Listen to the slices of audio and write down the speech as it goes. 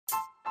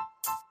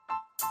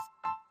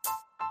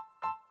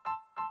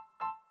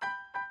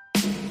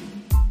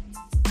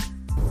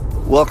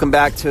Welcome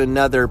back to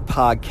another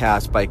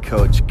podcast by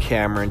Coach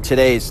Cameron.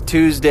 Today's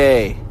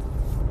Tuesday.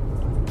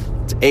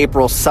 It's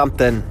April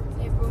something.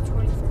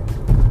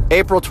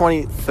 April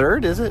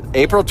 23rd, is it?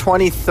 April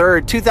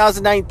 23rd,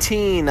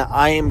 2019.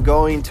 I am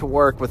going to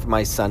work with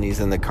my son. He's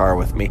in the car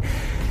with me.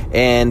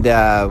 And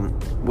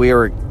we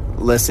were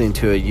listening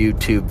to a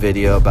YouTube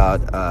video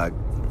about, I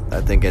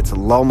think it's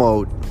Lomachenko.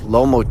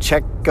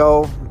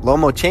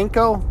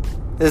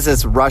 This is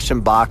this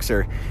Russian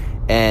boxer.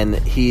 And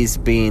he's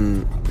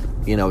being,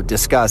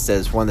 discussed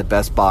as one of the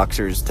best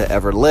boxers to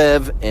ever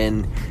live.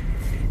 And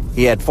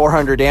he had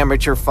 400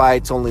 amateur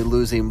fights, only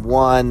losing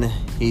one.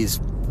 He's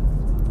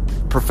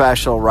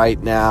professional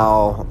right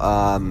now,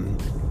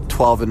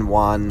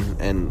 12-1,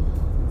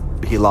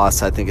 and he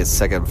lost, I think, his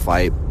second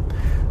fight,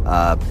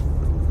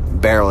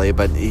 barely,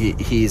 but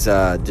he's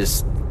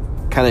just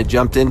kind of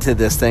jumped into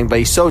this thing. But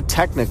he's so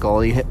technical.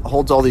 He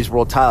holds all these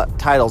world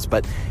titles,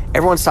 but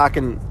everyone's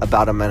talking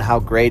about him and how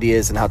great he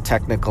is and how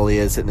technical he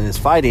is in his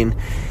fighting.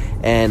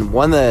 And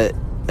one of the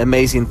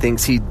amazing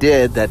things he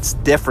did that's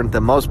different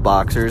than most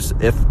boxers,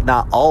 if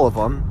not all of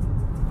them,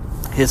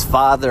 his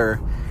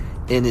father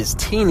in his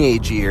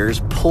teenage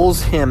years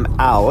pulls him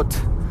out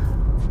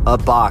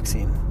of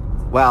boxing.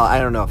 Well, I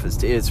don't know if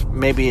it's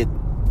maybe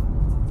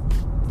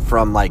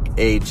from like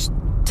age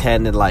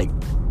 10 to like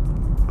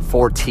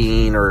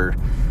 14 or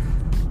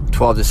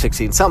 12 to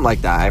 16, something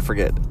like that. I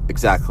forget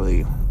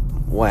exactly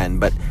when,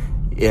 but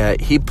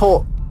he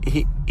pulled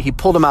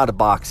him out of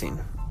boxing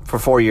for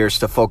 4 years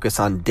to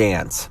focus on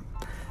dance.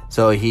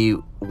 So he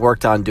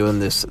worked on doing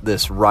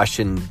this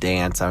Russian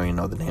dance. I don't even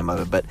know the name of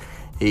it, but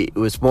he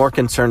was more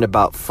concerned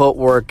about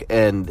footwork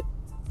and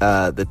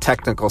the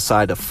technical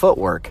side of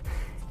footwork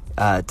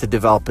to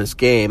develop his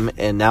game.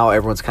 And now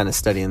everyone's kind of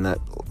studying that,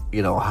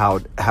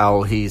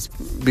 how he's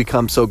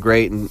become so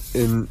great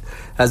and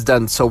has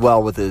done so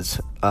well with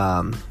his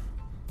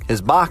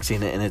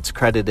boxing, and it's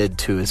credited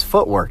to his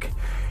footwork.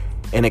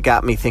 And it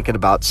got me thinking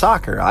about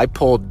soccer. I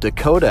pulled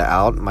Dakota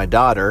out, my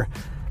daughter,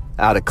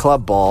 out of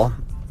club ball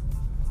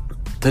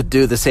to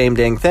do the same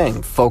dang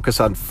thing, focus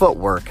on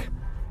footwork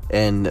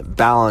and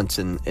balance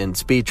and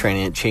speed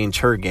training and change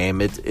her game.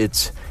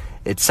 It's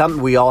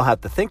something we all have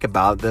to think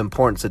about, the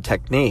importance of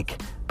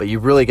technique, but you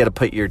really got to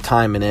put your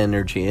time and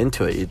energy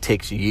into it. It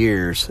takes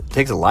years. It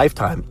takes a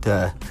lifetime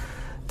to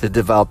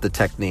develop the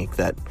technique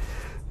that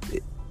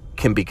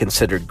can be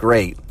considered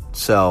great.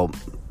 So,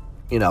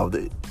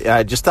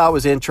 I just thought it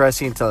was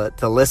interesting to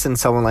listen to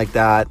someone like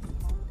that,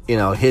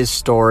 his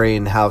story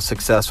and how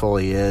successful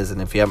he is.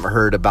 And if you haven't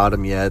heard about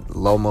him yet,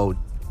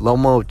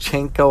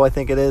 Lomachenko, I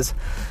think it is.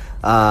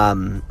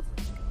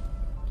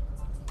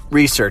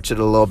 Research it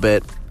a little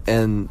bit,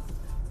 and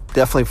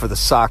definitely for the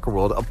soccer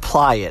world,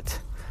 apply it.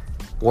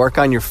 Work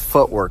on your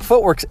footwork.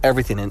 Footwork's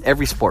everything in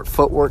every sport.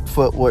 Footwork,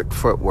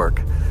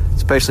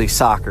 especially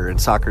soccer. And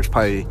soccer's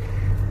probably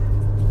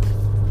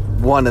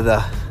one of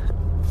the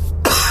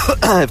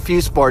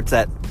few sports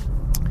that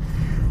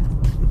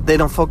they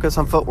don't focus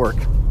on footwork.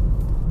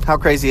 How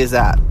crazy is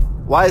that?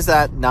 Why is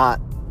that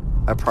not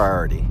a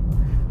priority?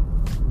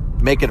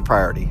 Make it a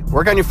priority.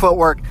 Work on your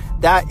footwork.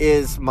 That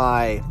is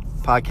my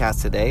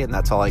podcast today, and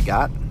that's all I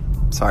got.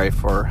 Sorry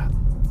for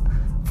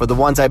the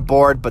ones I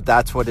bored, but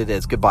that's what it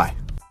is. Goodbye.